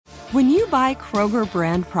When you buy Kroger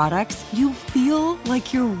brand products, you feel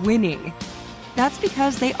like you're winning. That's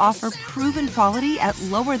because they offer proven quality at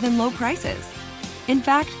lower than low prices. In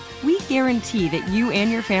fact, we guarantee that you and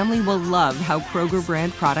your family will love how Kroger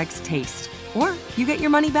brand products taste, or you get your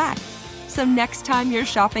money back. So next time you're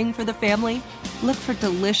shopping for the family, look for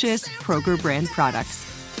delicious Kroger brand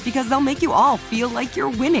products, because they'll make you all feel like you're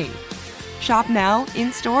winning. Shop now,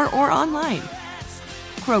 in-store, or online.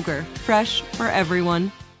 Kroger, fresh for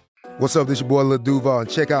everyone. What's up, this your boy Lil Duval, and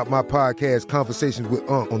check out my podcast, Conversations with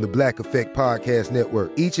Unc, on the Black Effect Podcast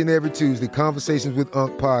Network. Each and every Tuesday, Conversations with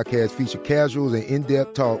Unc podcast feature casual and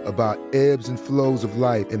in-depth talk about ebbs and flows of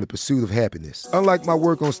life and the pursuit of happiness. Unlike my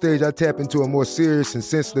work on stage, I tap into a more serious and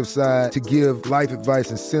sensitive side to give life advice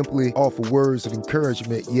and simply offer words of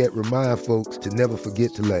encouragement, yet remind folks to never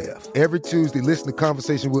forget to laugh. Every Tuesday, listen to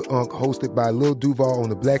Conversation with Unc, hosted by Lil Duval on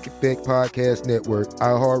the Black Effect Podcast Network,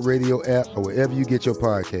 iHeartRadio app, or wherever you get your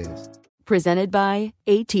podcasts. Presented by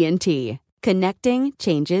AT&T. Connecting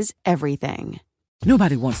changes everything.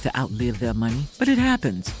 Nobody wants to outlive their money, but it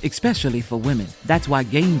happens, especially for women. That's why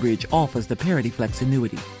Gainbridge offers the Parity Flex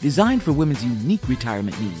annuity, designed for women's unique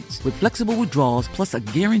retirement needs, with flexible withdrawals plus a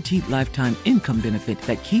guaranteed lifetime income benefit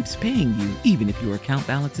that keeps paying you even if your account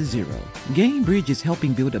balance is zero. Gainbridge is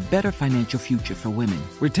helping build a better financial future for women.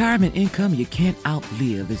 Retirement income you can't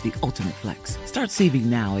outlive is the ultimate flex. Start saving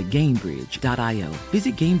now at Gainbridge.io.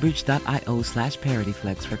 Visit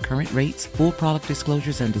Gainbridge.io/ParityFlex for current rates, full product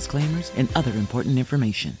disclosures and disclaimers, and other important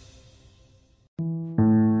information.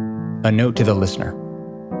 A note to the listener.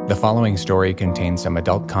 The following story contains some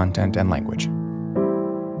adult content and language.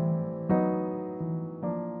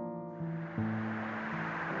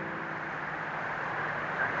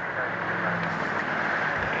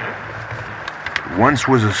 Once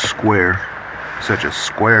was a square, such a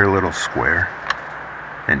square little square,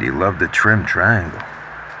 and he loved a trim triangle.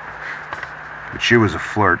 But she was a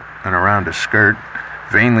flirt, and around a skirt,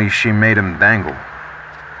 vainly she made him dangle.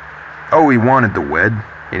 Oh, he wanted to wed,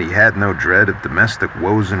 and he had no dread of domestic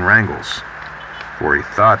woes and wrangles, for he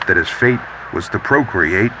thought that his fate was to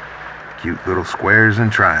procreate cute little squares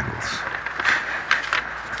and triangles.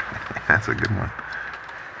 That's a good one.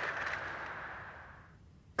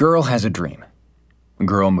 Girl has a dream.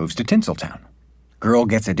 Girl moves to Tinseltown. Girl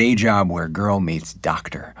gets a day job where girl meets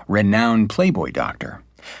doctor, renowned Playboy doctor.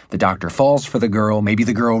 The doctor falls for the girl. Maybe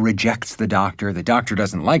the girl rejects the doctor. The doctor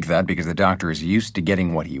doesn't like that because the doctor is used to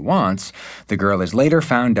getting what he wants. The girl is later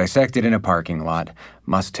found dissected in a parking lot.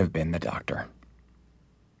 Must have been the doctor.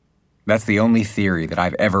 That's the only theory that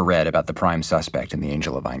I've ever read about the prime suspect in the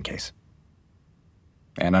Angel Levine case.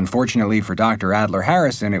 And unfortunately for Dr. Adler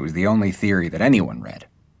Harrison, it was the only theory that anyone read.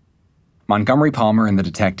 Montgomery Palmer and the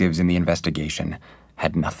detectives in the investigation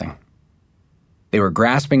had nothing. They were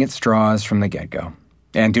grasping at straws from the get-go.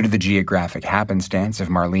 And due to the geographic happenstance of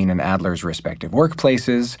Marlene and Adler's respective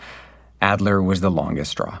workplaces, Adler was the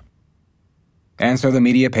longest straw. And so the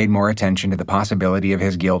media paid more attention to the possibility of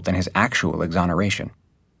his guilt than his actual exoneration.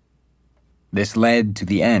 This led to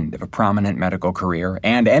the end of a prominent medical career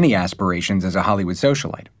and any aspirations as a Hollywood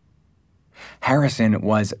socialite. Harrison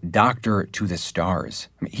was Doctor to the Stars.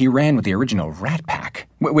 He ran with the original Rat Pack,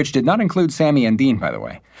 which did not include Sammy and Dean, by the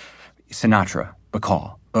way. Sinatra,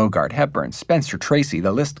 Bacall, Bogart, Hepburn, Spencer Tracy,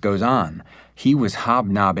 the list goes on. He was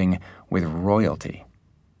hobnobbing with royalty.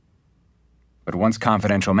 But once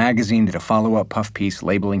Confidential magazine did a follow-up puff piece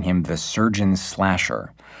labeling him the surgeon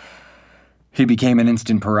slasher, he became an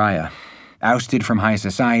instant pariah, ousted from high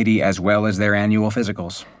society as well as their annual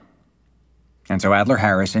physicals. And so Adler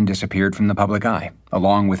Harrison disappeared from the public eye,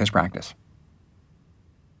 along with his practice.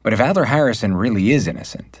 But if Adler Harrison really is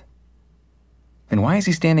innocent, then why is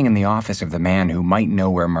he standing in the office of the man who might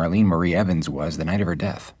know where Marlene Marie Evans was the night of her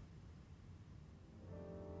death?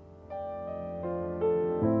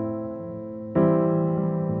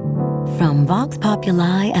 From Vox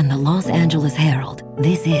Populi and the Los Angeles Herald,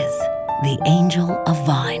 this is The Angel of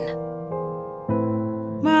Vine.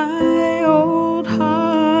 My old heart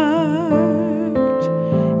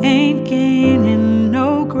ain't gaining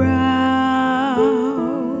no ground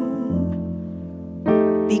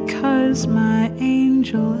because my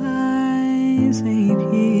angel eyes ain't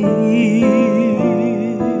here.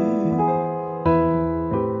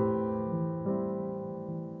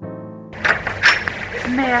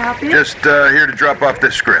 May I help you? Just here to drop off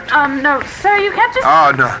this script. No, sir, you can't just...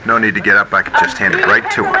 Oh, no need to get up. I can just hand it right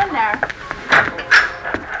to her.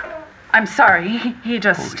 I'm sorry, he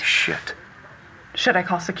just... Holy shit. Should I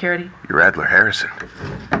call security? You're Adler Harrison.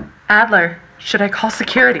 Adler, should I call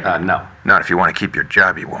security? No. Not if you want to keep your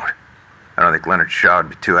job, you won't. I don't think Leonard Shaw would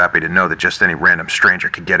be too happy to know that just any random stranger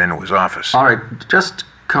could get into his office. All right, just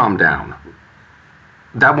calm down.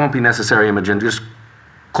 That won't be necessary, Imogen. Just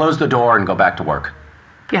close the door and go back to work.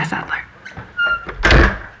 Yes, Adler.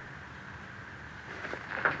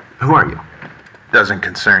 Who are you? Doesn't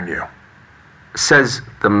concern you. Says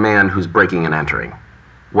the man who's breaking and entering.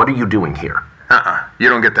 What are you doing here? You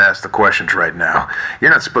don't get to ask the questions right now.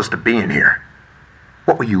 You're not supposed to be in here.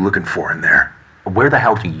 What were you looking for in there? Where the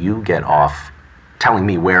hell do you get off telling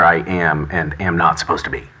me where I am and am not supposed to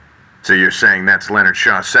be? So you're saying that's Leonard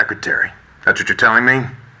Shaw's secretary? That's what you're telling me?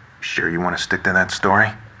 Sure you want to stick to that story?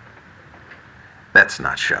 That's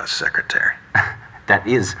not Shaw's secretary. That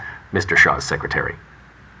is Mr. Shaw's secretary.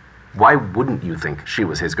 Why wouldn't you think she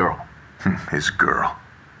was his girl? His girl.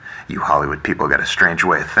 You Hollywood people got a strange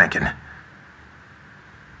way of thinking.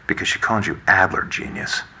 Because she called you Adler,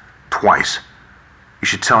 genius. Twice. You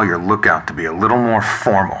should tell your lookout to be a little more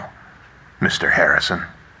formal, Mr. Harrison.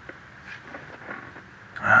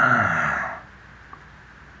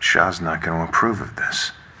 Shaw's not going to approve of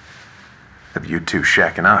this. Of you two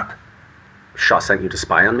shacking up. Shaw sent you to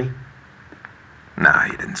spy on me? Nah,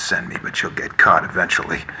 he didn't send me, but you'll get caught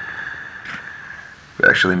eventually. We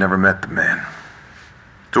actually never met the man.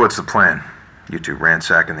 So what's the plan? You two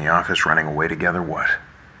ransacking the office, running away together, what?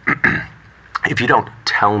 If you don't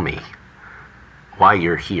tell me why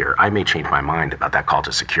you're here, I may change my mind about that call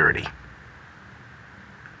to security.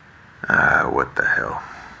 What the hell?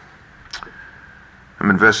 I'm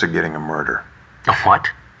investigating a murder. A what?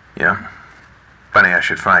 Yeah. Funny I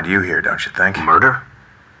should find you here, don't you think? Murder?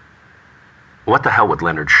 What the hell would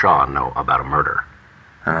Leonard Shaw know about a murder?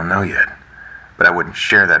 I don't know yet, but I wouldn't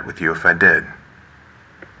share that with you if I did.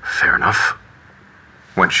 Fair enough.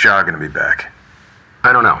 When's Shaw gonna be back?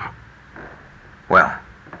 I don't know. Well,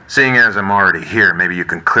 seeing as I'm already here, maybe you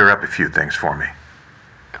can clear up a few things for me.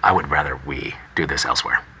 I would rather we do this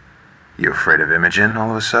elsewhere. You afraid of Imogen all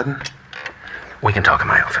of a sudden? We can talk in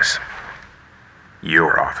my office.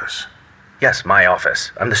 Your office? Yes, my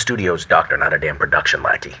office. I'm the studio's doctor, not a damn production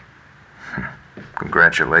lackey.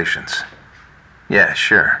 Congratulations. Yeah,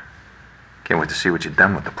 sure. Can't wait to see what you've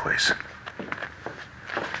done with the place.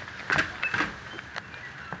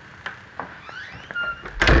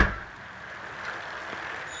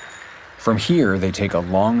 From here, they take a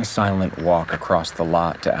long, silent walk across the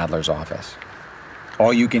lot to Adler's office.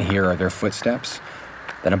 All you can hear are their footsteps,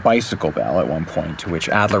 then a bicycle bell at one point, to which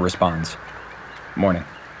Adler responds, "Morning."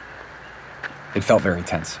 It felt very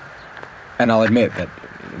tense. And I'll admit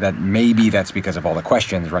that maybe that's because of all the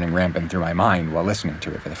questions running rampant through my mind while listening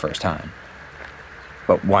to it for the first time.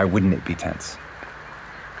 But why wouldn't it be tense?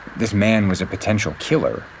 This man was a potential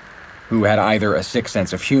killer who had either a sick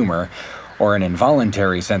sense of humor or an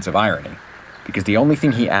involuntary sense of irony, because the only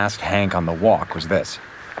thing he asked Hank on the walk was this.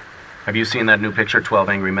 Have you seen that new picture, 12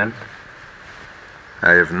 Angry Men?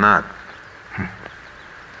 I have not.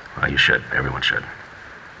 Well, you should. Everyone should.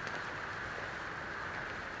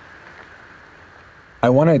 I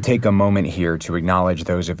want to take a moment here to acknowledge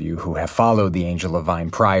those of you who have followed the Angel of Vine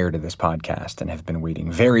prior to this podcast and have been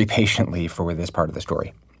waiting very patiently for this part of the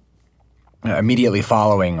story. Immediately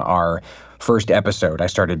following our first episode, I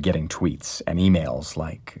started getting tweets and emails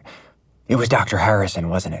like, "It was Dr. Harrison,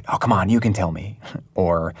 wasn't it? Oh, come on, you can tell me."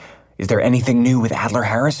 Or, "Is there anything new with Adler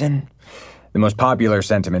Harrison?" The most popular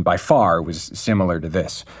sentiment by far was similar to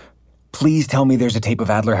this. "Please tell me there's a tape of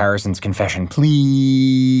Adler Harrison's confession,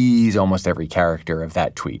 please." Almost every character of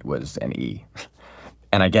that tweet was an E.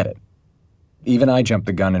 And I get it. Even I jumped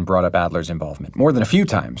the gun and brought up Adler's involvement, more than a few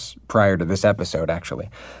times prior to this episode, actually.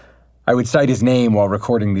 I would cite his name while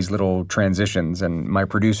recording these little transitions, and my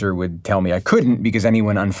producer would tell me I couldn't because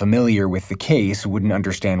anyone unfamiliar with the case wouldn't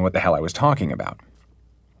understand what the hell I was talking about.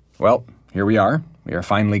 Well, here we are. We are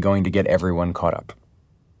finally going to get everyone caught up.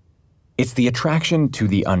 It's the attraction to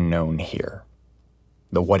the unknown here.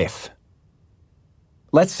 The what if.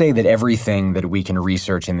 Let's say that everything that we can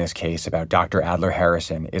research in this case about Dr. Adler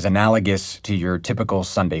Harrison is analogous to your typical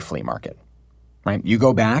Sunday flea market. Right? You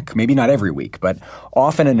go back, maybe not every week, but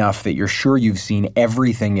often enough that you're sure you've seen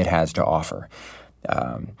everything it has to offer.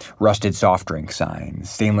 Rusted soft drink signs,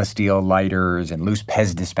 stainless steel lighters, and loose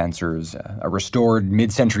Pez dispensers, a restored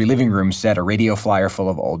mid-century living room set, a radio flyer full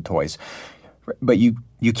of old toys. But you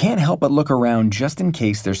can't help but look around just in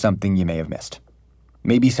case there's something you may have missed.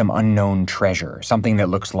 Maybe some unknown treasure, something that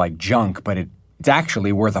looks like junk, but it's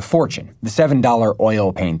actually worth a fortune. The $7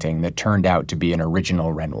 oil painting that turned out to be an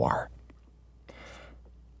original Renoir.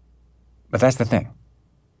 But that's the thing.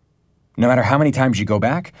 No matter how many times you go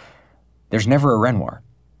back, there's never a Renoir.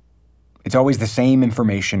 It's always the same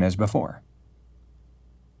information as before.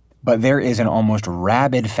 But there is an almost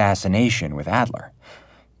rabid fascination with Adler.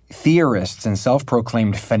 Theorists and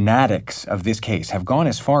self-proclaimed fanatics of this case have gone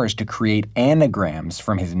as far as to create anagrams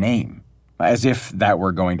from his name, as if that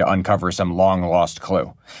were going to uncover some long-lost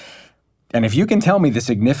clue. And if you can tell me the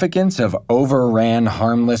significance of overran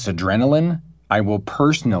harmless adrenaline, I will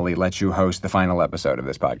personally let you host the final episode of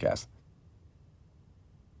this podcast.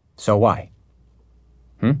 So why?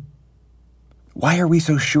 Why are we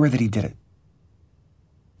so sure that he did it?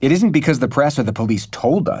 It isn't because the press or the police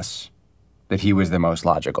told us that he was the most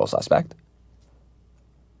logical suspect.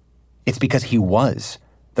 It's because he was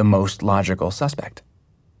the most logical suspect.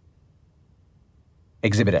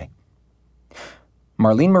 Exhibit A.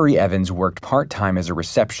 Marlene Marie Evans worked part-time as a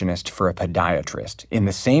receptionist for a podiatrist in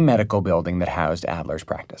the same medical building that housed Adler's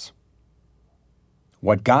practice.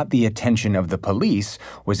 What got the attention of the police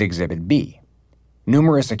was Exhibit B,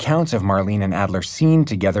 numerous accounts of Marlene and Adler seen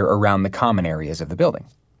together around the common areas of the building.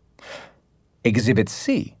 Exhibit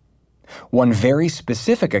C. One very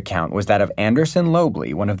specific account was that of Anderson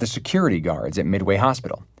Lobley, one of the security guards at Midway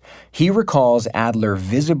Hospital. He recalls Adler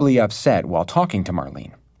visibly upset while talking to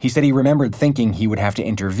Marlene. He said he remembered thinking he would have to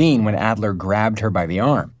intervene when Adler grabbed her by the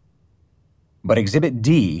arm. But Exhibit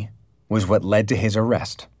D was what led to his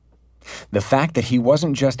arrest. The fact that he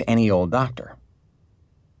wasn't just any old doctor.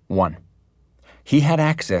 1. He had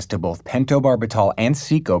access to both pentobarbital and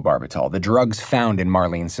secobarbital, the drugs found in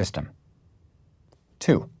Marlene's system.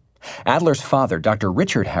 2. Adler's father, Dr.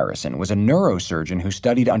 Richard Harrison, was a neurosurgeon who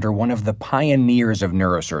studied under one of the pioneers of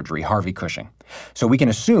neurosurgery, Harvey Cushing. So we can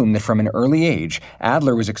assume that from an early age,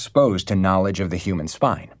 Adler was exposed to knowledge of the human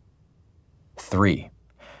spine. 3.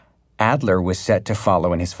 Adler was set to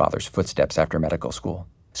follow in his father's footsteps after medical school.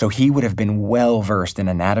 So he would have been well-versed in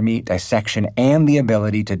anatomy, dissection, and the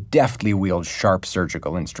ability to deftly wield sharp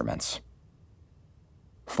surgical instruments.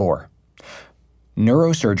 4.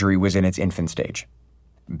 Neurosurgery was in its infant stage.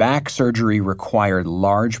 Back surgery required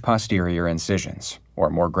large posterior incisions, or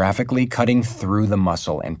more graphically, cutting through the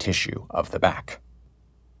muscle and tissue of the back.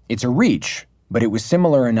 It's a reach, but it was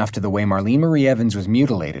similar enough to the way Marlene Marie Evans was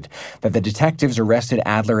mutilated that the detectives arrested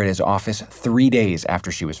Adler at his office 3 days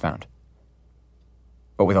after she was found.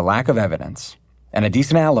 But with a lack of evidence and a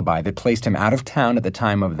decent alibi that placed him out of town at the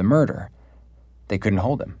time of the murder, they couldn't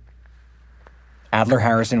hold him. Adler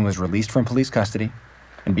Harrison was released from police custody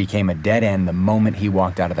and became a dead end the moment he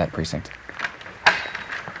walked out of that precinct.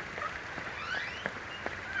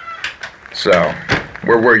 So,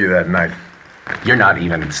 where were you that night? You're not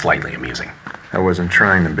even slightly amusing. I wasn't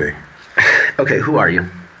trying to be. Okay, who are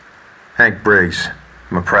you? Hank Briggs.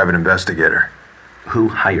 I'm a private investigator. Who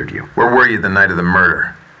hired you? Where were you the night of the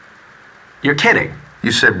murder? You're kidding.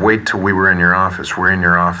 You said wait till we were in your office. We're in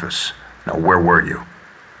your office. Now, where were you?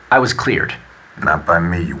 I was cleared. Not by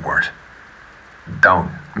me, you weren't.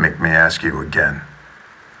 Don't make me ask you again.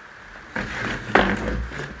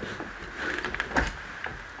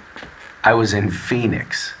 I was in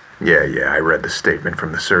Phoenix. Yeah, I read the statement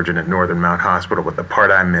from the surgeon at Northern Mount Hospital, but the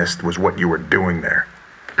part I missed was what you were doing there.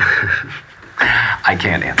 I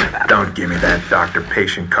can't answer that. Don't give me that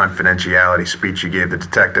doctor-patient confidentiality speech you gave the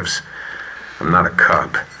detectives. I'm not a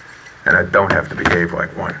cop, and I don't have to behave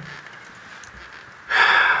like one.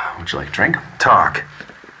 Would you like a drink? Talk.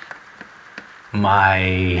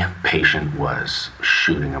 My patient was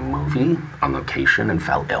shooting a movie on location and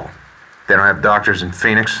fell ill. They don't have doctors in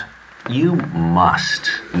Phoenix? You must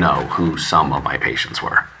know who some of my patients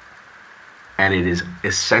were. And it is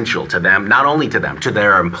essential to them, not only to them, to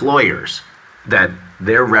their employers, that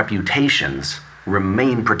their reputations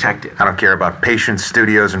remain protected. I don't care about patients,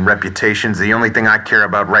 studios, and reputations. The only thing I care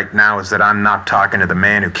about right now is that I'm not talking to the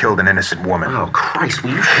man who killed an innocent woman. Oh, Christ,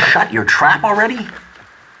 will you shut your trap already?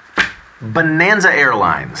 Bonanza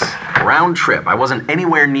Airlines, round trip. I wasn't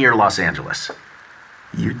anywhere near Los Angeles.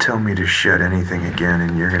 You tell me to shut anything again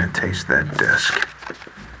and you're gonna taste that desk.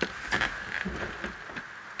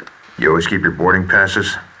 You always keep your boarding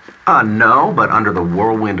passes? No, but under the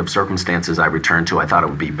whirlwind of circumstances I returned to, I thought it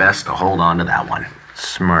would be best to hold on to that one.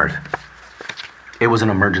 Smart. It was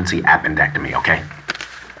an emergency appendectomy, okay?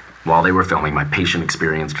 While they were filming, my patient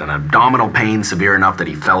experienced an abdominal pain severe enough that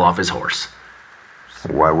he fell off his horse.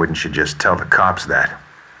 Why wouldn't you just tell the cops that?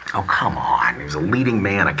 Oh, come on. He was a leading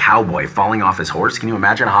man, a cowboy, falling off his horse. Can you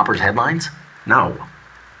imagine Hopper's headlines? No.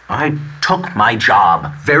 I took my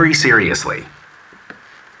job very seriously.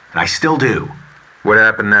 And I still do. What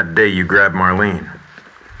happened that day you grabbed Marlene?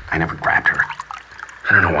 I never grabbed her.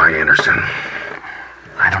 I don't know why, Anderson.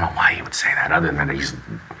 I don't know why he would say that, other than that he's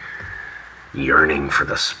yearning for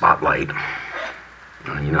the spotlight.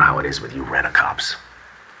 You know how it is with you rent-a-cops.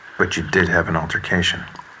 But you did have an altercation.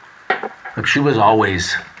 Look, she was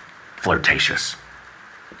always flirtatious.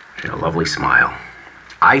 She had a lovely smile.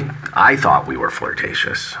 I thought we were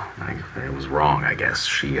flirtatious. It was wrong, I guess.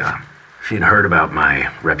 She had heard about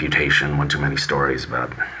my reputation, one too many stories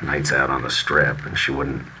about nights out on the strip, and she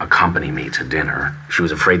wouldn't accompany me to dinner. She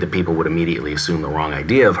was afraid that people would immediately assume the wrong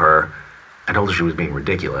idea of her. I told her she was being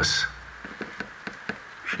ridiculous.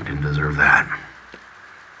 She didn't deserve that.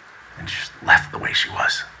 And she just left the way she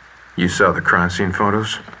was. You saw the crime scene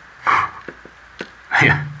photos?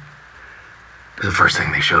 Yeah. It was the first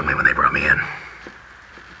thing they showed me when they brought me in.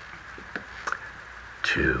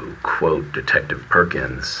 To quote Detective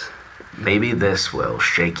Perkins, maybe this will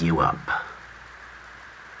shake you up.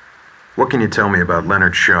 What can you tell me about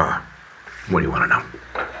Leonard Shaw? What do you want to know?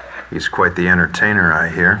 He's quite the entertainer, I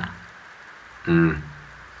hear.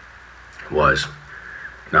 Was.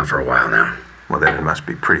 Not for a while now. Well, then it must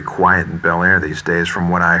be pretty quiet in Bel Air these days from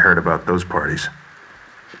what I heard about those parties.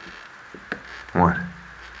 What?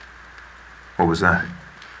 What was that?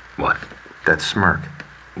 What? That smirk.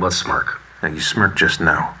 What smirk? Now, you smirked just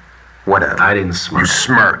now. What at? I didn't smirk. You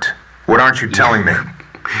smirked. What aren't you telling me?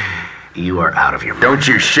 You are out of your mind. Don't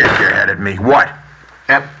you shake your head at me. What?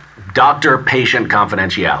 Doctor-patient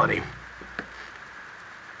confidentiality.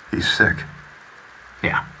 He's sick.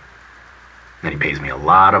 Yeah. And he pays me a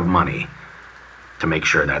lot of money to make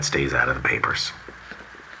sure that stays out of the papers.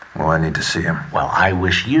 Well, I need to see him. Well, I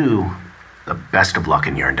wish you the best of luck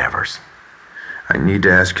in your endeavors. I need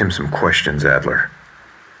to ask him some questions, Adler.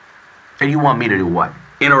 And you want me to do what?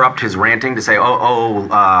 Interrupt his ranting to say,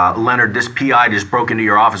 Leonard, this PI just broke into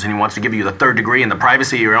your office and he wants to give you the 3rd degree in the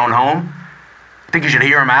privacy of your own home? Think you should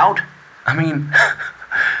hear him out? I mean,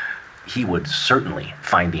 he would certainly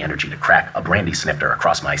find the energy to crack a brandy snifter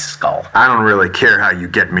across my skull. I don't really care how you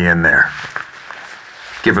get me in there.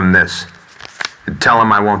 Give him this. And tell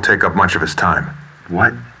him I won't take up much of his time.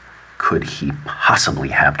 What could he possibly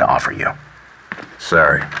have to offer you?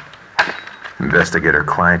 Sorry.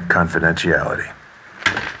 Investigator-client confidentiality.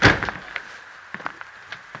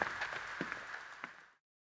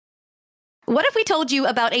 What if we told you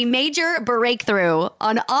about a major breakthrough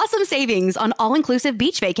on awesome savings on all-inclusive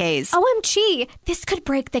beach vacays? OMG, this could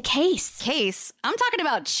break the case. I'm talking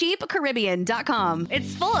about CheapCaribbean.com.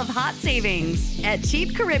 It's full of hot savings. At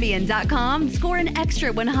CheapCaribbean.com, score an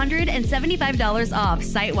extra $175 off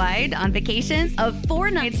site-wide on vacations of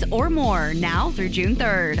 4 nights or more now through June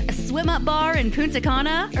 3rd. A swim-up bar in Punta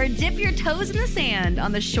Cana or dip your toes in the sand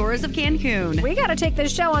on the shores of Cancun. We gotta take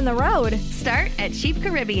this show on the road. Start at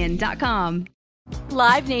CheapCaribbean.com.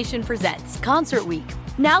 Live Nation presents Concert Week.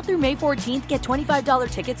 Now through May 14th, get $25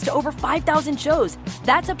 tickets to over 5,000 shows.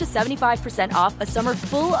 That's up to 75% off a summer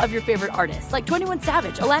full of your favorite artists like 21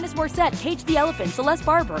 Savage, Alanis Morissette, Cage the Elephant, Celeste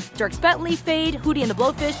Barber, Dierks Bentley, Fade, Hootie and the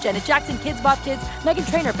Blowfish, Janet Jackson, Kids Bop Kids, Meghan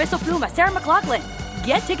Trainor, Peso Pluma, Sarah McLachlan.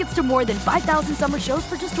 Get tickets to more than 5,000 summer shows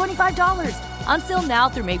for just $25. Until now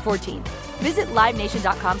through May 14th. Visit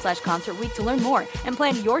LiveNation.com/Concert Week to learn more and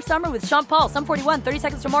plan your summer with Sean Paul, Sum 41, 30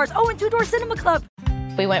 Seconds to Mars, and Two Door Cinema Club.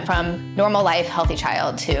 We went from normal life, healthy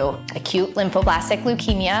child to acute lymphoblastic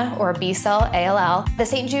leukemia or B-cell ALL. The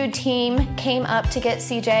St. Jude team came up to get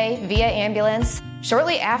CJ via ambulance.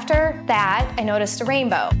 Shortly after that, I noticed a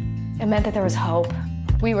rainbow. It meant that there was hope.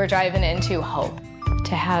 We were driving into hope.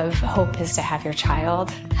 To have hope is to have your child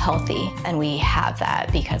healthy, and we have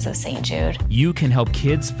that because of St. Jude. You can help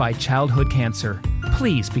kids fight childhood cancer.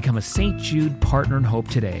 Please become a St. Jude Partner in Hope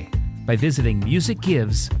today by visiting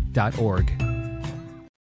musicgives.org.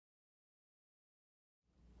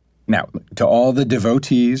 Now, to all the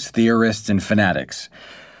devotees, theorists, and fanatics,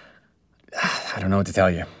 I don't know what to tell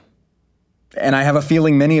you. And I have a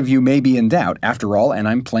feeling many of you may be in doubt. After all, and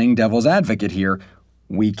I'm playing devil's advocate here,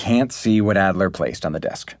 we can't see what Adler placed on the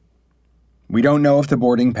desk. We don't know if the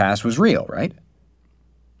boarding pass was real, right?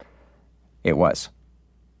 It was.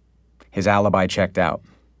 His alibi checked out.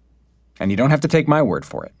 And you don't have to take my word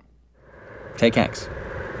for it. Take Hank's.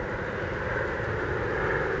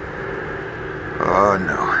 Oh,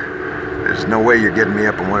 no. There's no way you're getting me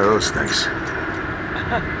up on one of those things.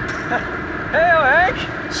 Hey, Hank!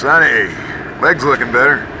 Sonny, legs looking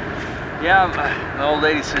better. Yeah, the old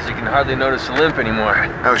lady says you can hardly notice a limp anymore.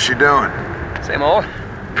 How's she doing? Same old.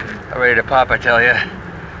 Not ready to pop, I tell you.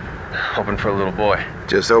 Hoping for a little boy.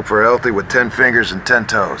 Just hope for healthy with 10 fingers and 10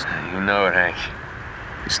 toes. You know it, Hank.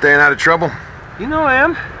 You staying out of trouble? You know I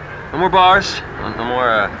am. No more bars. No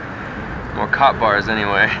more cop bars,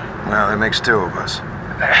 anyway. Well, that makes 2 of us.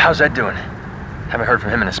 How's Ed doing? Haven't heard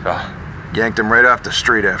from him in a spell. Yanked him right off the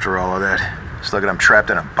street after all of that. Just look at him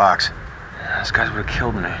trapped in a box. Those guys would have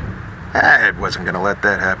killed me. Ed wasn't gonna let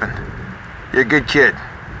that happen. You're a good kid.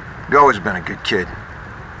 You've always been a good kid.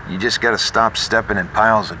 You just gotta stop stepping in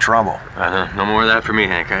piles of trouble. No more of that for me,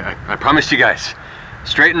 Hank. I promised you guys.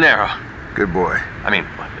 Straight and narrow. Good boy. I mean,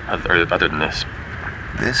 other than this.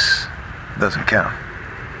 This doesn't count.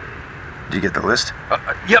 Did you get the list?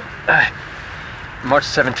 Yep. March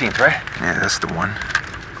 17th, right? Yeah, that's the one.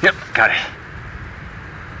 Yep, got it.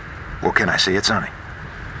 Well, can I see it, Sonny?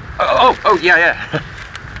 Yeah.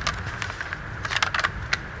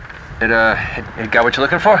 It got what you're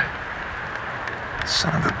looking for?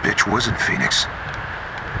 Son of a bitch was in Phoenix.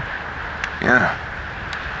 Yeah,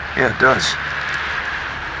 it does.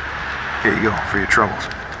 Here you go, for your troubles.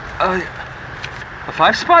 A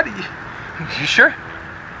 5-spot? You sure?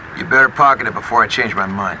 You better pocket it before I change my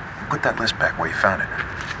mind. Put that list back where you found it.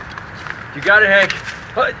 You got it, Hank.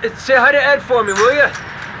 Say hi to Ed for me, will you?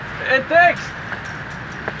 And thanks.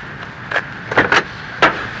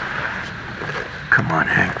 Come on,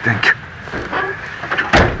 Hank, think.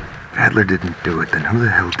 If Adler didn't do it, then who the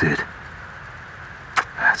hell did?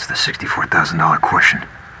 That's the $64,000 question.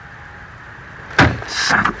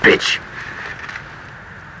 Son of a bitch.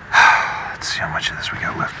 Let's see how much of this we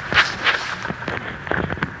got left.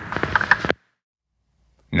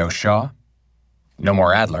 No Shaw. No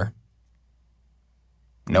more Adler.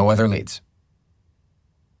 No other leads.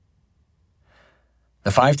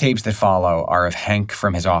 The 5 tapes that follow are of Hank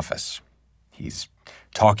from his office. He's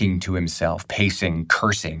talking to himself, pacing,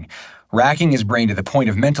 cursing, racking his brain to the point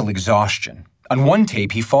of mental exhaustion. On one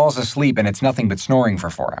tape, he falls asleep and it's nothing but snoring for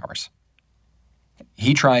 4 hours.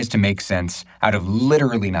 He tries to make sense out of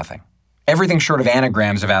literally nothing. Everything short of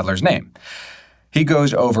anagrams of Adler's name. He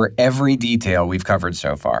goes over every detail we've covered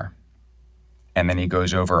so far. And then he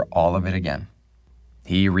goes over all of it again.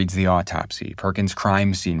 He reads the autopsy, Perkins'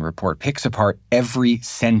 crime scene report, picks apart every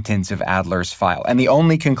sentence of Adler's file, and the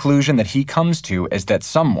only conclusion that he comes to is that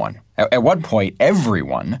someone, at one point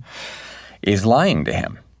everyone, is lying to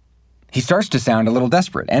him. He starts to sound a little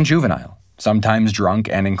desperate and juvenile, sometimes drunk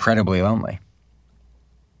and incredibly lonely.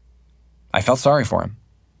 I felt sorry for him.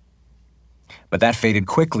 But that faded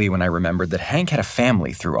quickly when I remembered that Hank had a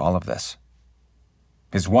family through all of this.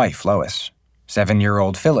 His wife, Lois,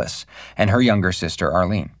 7-year-old Phyllis, and her younger sister,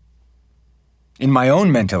 Arlene. In my own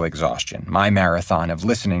mental exhaustion, my marathon of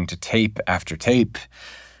listening to tape after tape,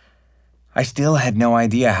 I still had no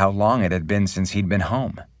idea how long it had been since he'd been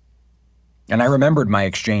home. And I remembered my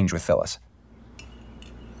exchange with Phyllis.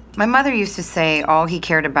 My mother used to say all he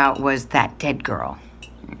cared about was that dead girl.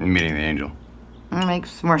 Meeting the angel. It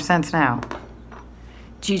makes more sense now.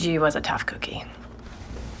 Gigi was a tough cookie.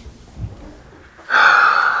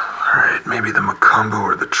 All right, maybe the Macumbo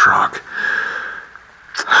or the Troc.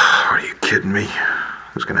 Are you kidding me?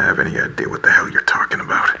 Who's gonna have any idea what the hell you're talking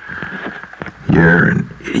about? You're an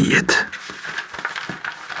idiot.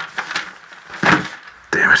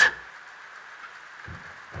 Damn it.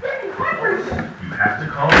 You have to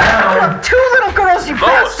calm down. 2 little girls, you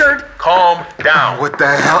Lois, bastard! calm down. What the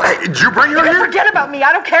hell? Hey, did you bring her here? Forget about me.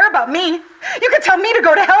 I don't care about me. You can tell me to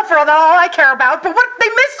go to hell for all I care about, but what? They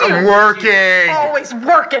miss you. I'm working. Always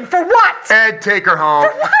working. For what? Ed, take her home.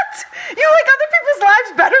 For what? You like other people's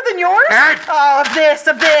lives better than yours? Ed! Oh,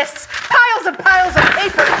 of this. Piles and piles of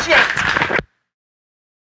paper shit.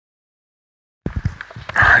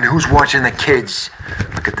 And who's watching the kids?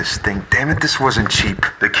 Look at this thing. Damn it, this wasn't cheap.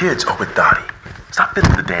 The kids are with Dottie. Stop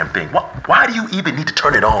fiddling the damn thing. Why do you even need to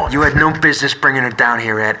turn it on? You had no business bringing her down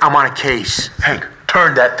here, Ed. I'm on a case. Hank,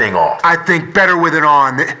 turn that thing off. I think better with it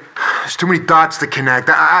on. There's too many dots to connect.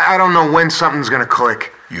 I don't know when something's gonna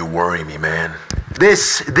click. You worry me, man.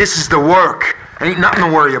 This is the work. Ain't nothing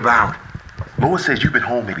to worry about. Lois says you've been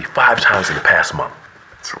home maybe 5 times in the past month.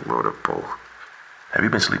 It's a load of bull. Have you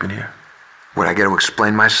been sleeping here? Would I get to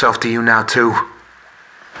explain myself to you now, too?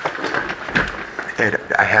 Ed,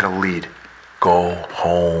 I had a lead. Go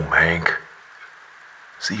home, Hank.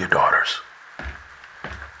 See your daughters.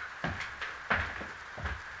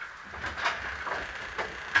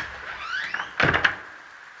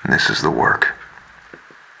 And this is the work.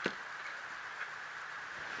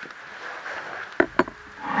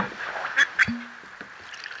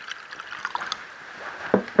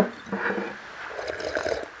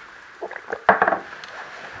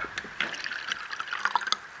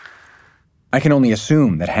 I can only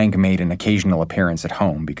assume that Hank made an occasional appearance at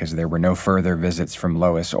home because there were no further visits from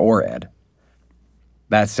Lois or Ed.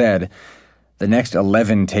 That said, the next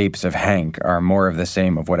 11 tapes of Hank are more of the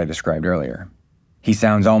same of what I described earlier. He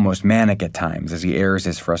sounds almost manic at times as he airs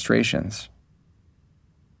his frustrations.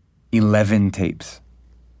 11 tapes.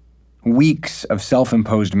 Weeks of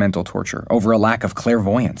self-imposed mental torture over a lack of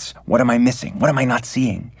clairvoyance. What am I missing? What am I not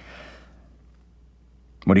seeing?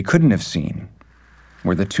 What he couldn't have seen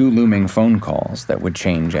were the 2 looming phone calls that would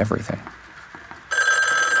change everything.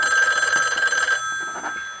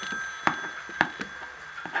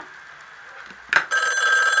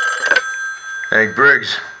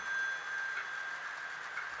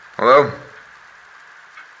 Hello?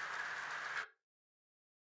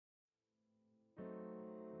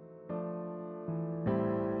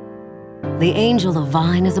 The Angel of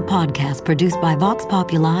Vine is a podcast produced by Vox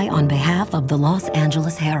Populi on behalf of the Los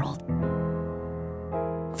Angeles Herald.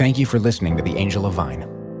 Thank you for listening to The Angel of Vine.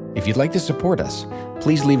 If you'd like to support us,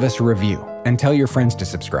 please leave us a review and tell your friends to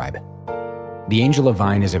subscribe. The Angel of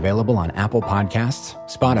Vine is available on Apple Podcasts,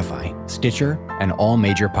 Spotify, Stitcher, and all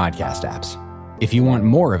major podcast apps. If you want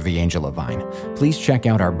more of The Angel of Vine, please check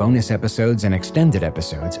out our bonus episodes and extended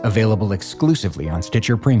episodes available exclusively on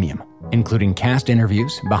Stitcher Premium, including cast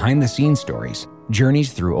interviews, behind-the-scenes stories,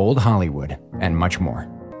 journeys through old Hollywood, and much more.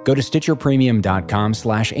 Go to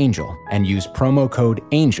StitcherPremium.com/angel and use promo code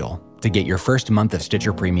ANGEL to get your first month of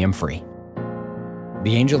Stitcher Premium free.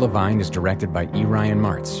 The Angel of Vine is directed by E. Ryan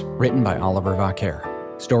Martz, written by Oliver Vaquer.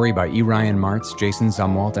 Story by E. Ryan Martz, Jason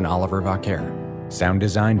Zumwalt, and Oliver Vaquer. Sound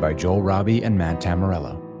design by Joel Robbie and Matt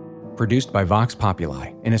Tamarello. Produced by Vox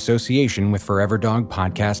Populi in association with Forever Dog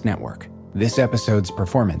Podcast Network. This episode's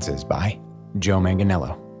performances by Joe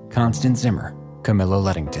Manganiello, Constance Zimmer, Camilla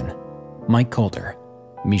Luddington, Mike Coulter,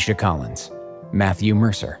 Misha Collins, Matthew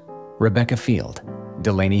Mercer, Rebecca Field,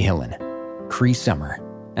 Delaney Hillen, Cree Summer,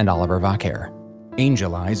 and Oliver Vaquer.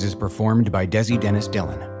 Angel Eyes is performed by Desi Dennis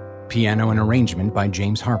Dillon. Piano and arrangement by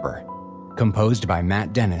James Harper. Composed by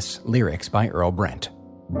Matt Dennis, lyrics by Earl Brent.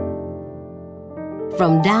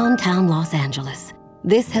 From downtown Los Angeles,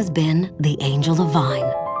 this has been The Angel of Vine.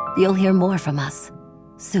 You'll hear more from us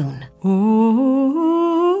soon.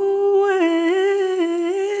 Oh, where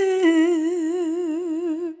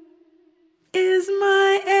is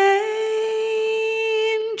my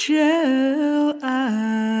angel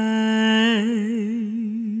eyes?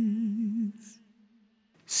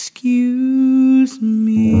 Excuse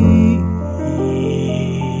me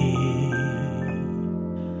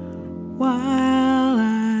while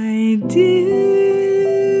I disappear.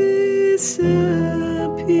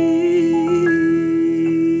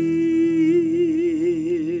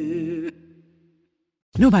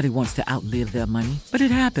 Nobody wants to outlive their money, but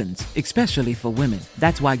it happens, especially for women.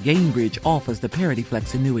 That's why Gainbridge offers the Parity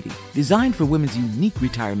Flex annuity, designed for women's unique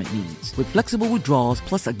retirement needs, with flexible withdrawals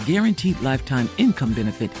plus a guaranteed lifetime income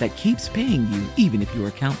benefit that keeps paying you even if your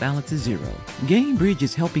account balance is zero. Gainbridge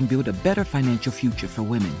is helping build a better financial future for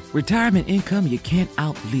women. Retirement income you can't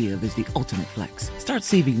outlive is the ultimate flex. Start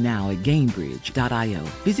saving now at Gainbridge.io.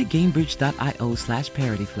 Visit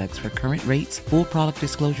Gainbridge.io/ParityFlex for current rates, full product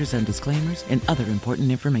disclosures and disclaimers, and other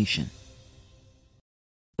important information.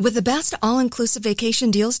 With the best all-inclusive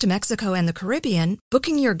vacation deals to Mexico and the Caribbean,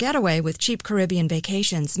 booking your getaway with Cheap Caribbean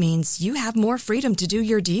Vacations means you have more freedom to do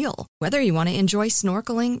your deal. Whether you want to enjoy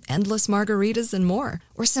snorkeling, endless margaritas, and more,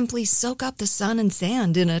 or simply soak up the sun and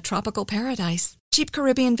sand in a tropical paradise, Cheap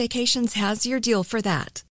Caribbean Vacations has your deal for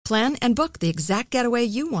that. Plan and book the exact getaway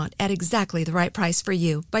you want at exactly the right price for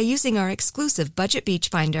you by using our exclusive Budget Beach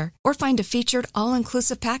Finder, or find a featured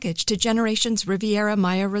all-inclusive package to Generations Riviera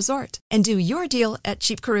Maya Resort and do your deal at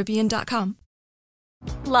cheapcaribbean.com.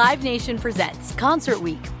 Live Nation presents Concert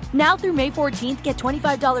Week. Now through May 14th, get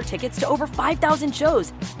 $25 tickets to over 5,000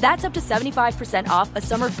 shows. That's up to 75% off a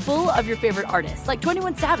summer full of your favorite artists like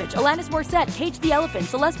 21 Savage, Alanis Morissette, Cage the Elephant,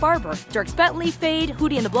 Celeste Barber, Dierks Bentley, Fade,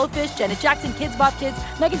 Hootie and the Blowfish, Janet Jackson, Kids Bop Kids,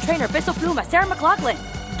 Meghan Trainor, Peso Pluma, Sarah McLachlan.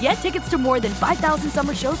 Get tickets to more than 5,000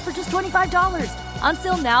 summer shows for just $25.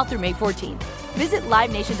 Until now through May 14th. Visit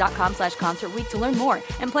LiveNation.com/Concert Week to learn more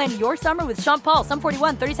and plan your summer with Sean Paul, Sum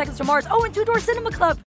 41, 30 Seconds to Mars, and Two Door Cinema Club.